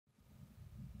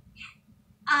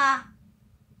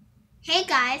Hey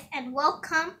guys, and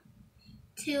welcome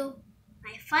to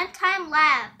my Fun Time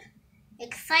Lab.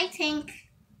 Exciting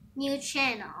new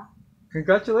channel.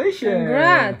 Congratulations!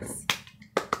 Congrats!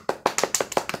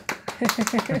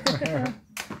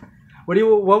 What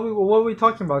are we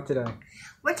talking about today?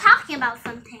 We're talking about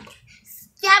something.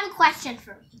 Do you have a question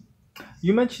for me?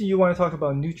 You mentioned you want to talk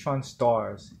about neutron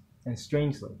stars and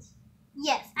strangelets.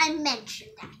 Yes, I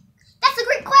mentioned that. That's a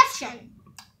great question.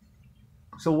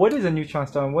 So what is a neutron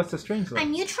star and what's a strangelet? A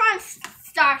neutron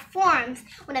star forms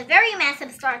when a very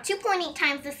massive star, 2.8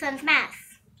 times the sun's mass,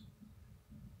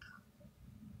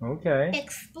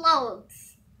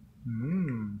 explodes.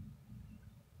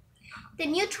 The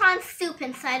neutrons soup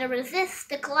inside resist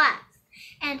the collapse,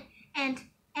 and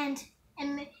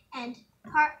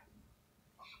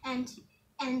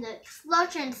the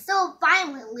explosion so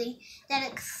violently that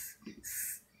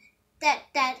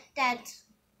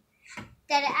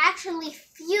it actually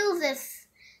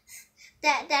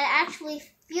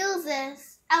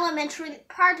fuses elementary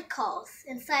particles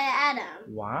inside an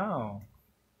atom. Wow.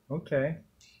 Okay.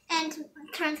 And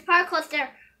turns particles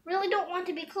that really don't want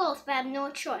to be close but have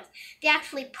no choice. They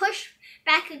actually push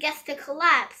back against the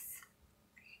collapse.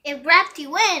 If gravity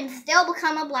wins, they'll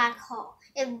become a black hole.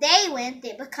 If they win,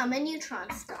 they become a neutron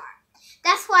star.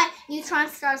 That's why neutron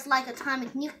stars like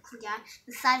atomic nuclei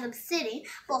the size of a city,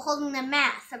 but holding the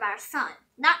mass of our sun,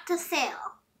 not to sail.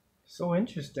 So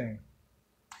interesting.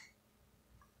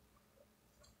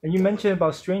 And you mentioned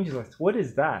about strangelets. What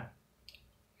is that?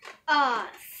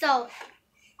 But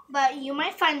you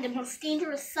might find the most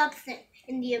dangerous substance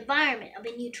in the environment of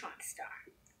a neutron star.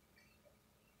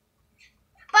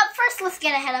 But first, let's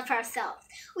get ahead of ourselves.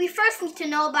 We first need to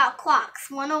know about Quarks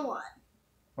 101.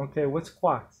 Okay, what's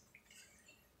quarks?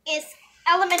 It's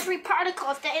elementary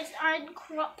particles that are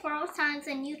protons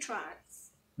and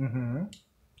neutrons.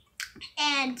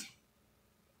 And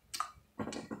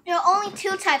there are only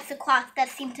two types of quarks that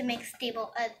seem to make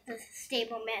the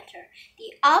stable matter.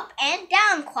 The up and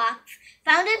down quarks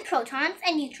found in protons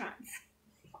and neutrons.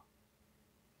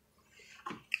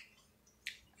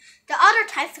 The other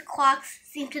types of quarks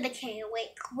seem to decay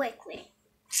away quickly.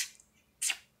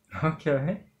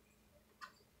 Okay.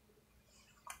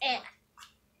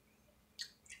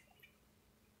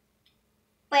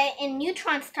 But in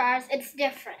neutron stars, it's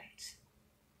different.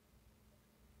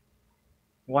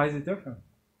 Why is it different?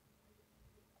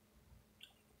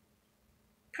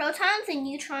 Protons and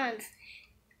neutrons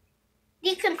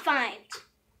deconfined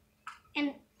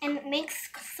and it makes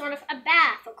sort of a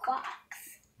bath of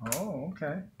quarks. Oh,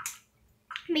 okay.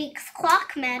 Makes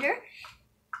quark matter,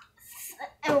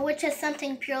 which is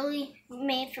something purely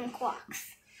made from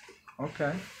quarks.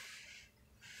 Okay.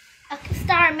 A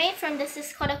star made from this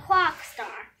is called a quark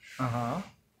star.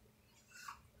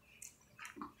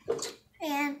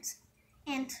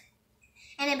 And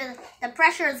if the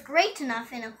pressure is great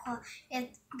enough in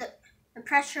the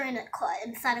pressure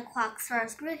inside a quark star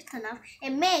is great enough,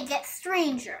 it may get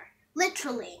stranger,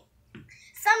 literally.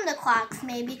 Some of the quarks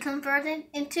may be converted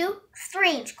into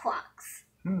strange quarks.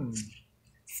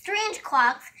 Strange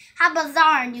quarks have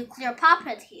bizarre nuclear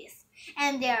properties,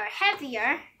 and they are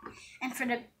heavier, and for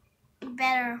the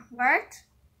better word,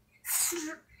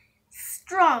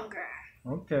 stronger.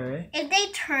 Okay. If they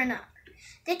turn up,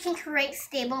 they can create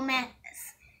stable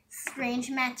strange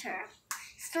matter.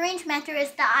 Strange matter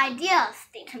is the ideal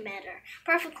state of matter.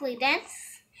 Perfectly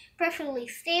dense, perfectly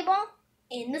stable,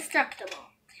 indestructible.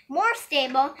 More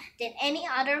stable than any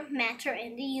other matter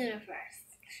in the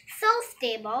universe. So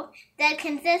stable that it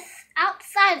can exist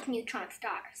outside of neutron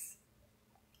stars.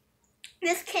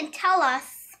 This can tell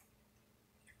us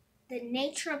the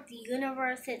nature of the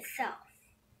universe itself.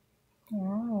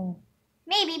 Wow.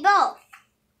 Maybe both.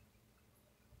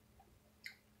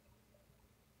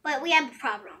 But we have a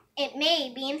problem. It may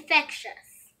be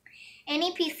infectious.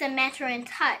 Any piece of matter in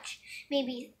touch may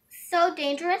be so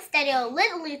dangerous that it'll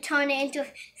literally turn it into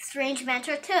strange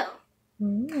matter too.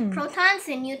 Protons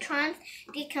and neutrons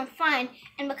deconfine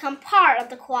and become part of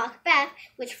the quark bath,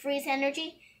 which frees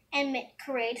energy and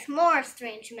creates more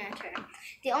strange matter.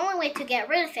 The only way to get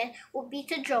rid of it will be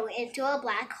to throw it into a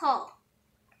black hole.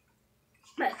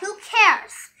 But who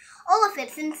cares? All of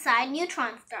it's inside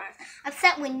neutron stars,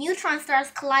 except when neutron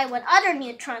stars collide with other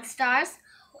neutron stars,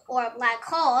 or black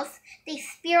holes, they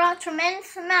spew out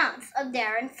tremendous amounts of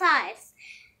their insides,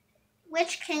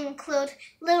 which can include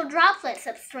little droplets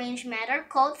of strange matter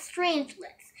called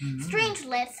strangelets.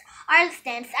 Strangelets are as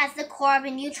dense as the core of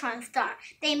a neutron star.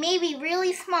 They may be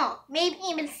really small, maybe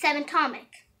even subatomic.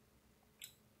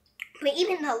 But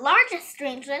even the largest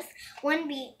strangelets wouldn't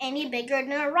be any bigger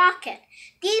than a rocket.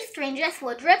 These strangelets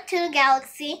will drift to the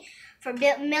galaxy for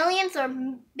millions or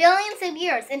billions of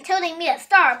years until they meet a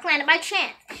star or planet by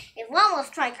chance. If one will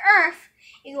strike Earth,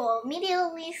 it will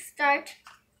immediately start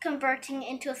converting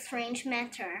into strange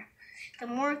matter. The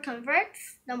more it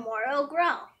converts, the more it will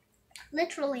grow.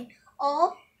 Literally,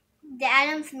 all the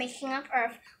atoms making up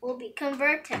Earth will be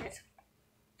converted.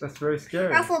 That's very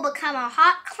scary. Earth will become a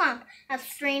hot clump of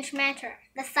strange matter,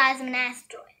 the size of an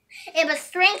asteroid. If a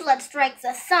strangelet strikes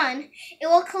the sun, it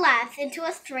will collapse into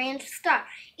a strange star,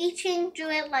 eating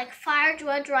through it like fire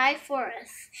through a dry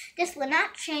forest. This will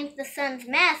not change the sun's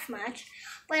mass much,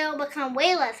 but it will become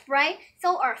way less bright,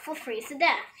 so Earth will freeze to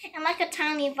death. And like a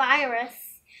tiny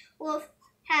virus, will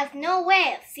have no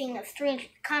way of seeing a strange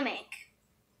coming.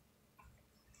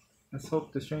 Let's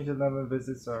hope the stranger never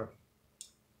visits Earth.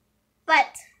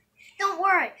 But don't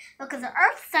worry, because the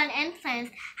Earth, Sun, and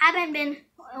planets haven't been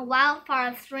wildfire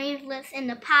of strangelets in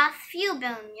the past few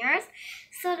billion years,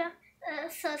 so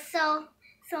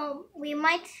we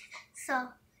might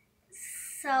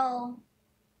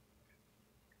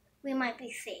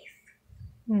be safe.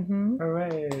 Mm-hmm.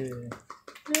 Hooray!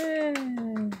 Yay.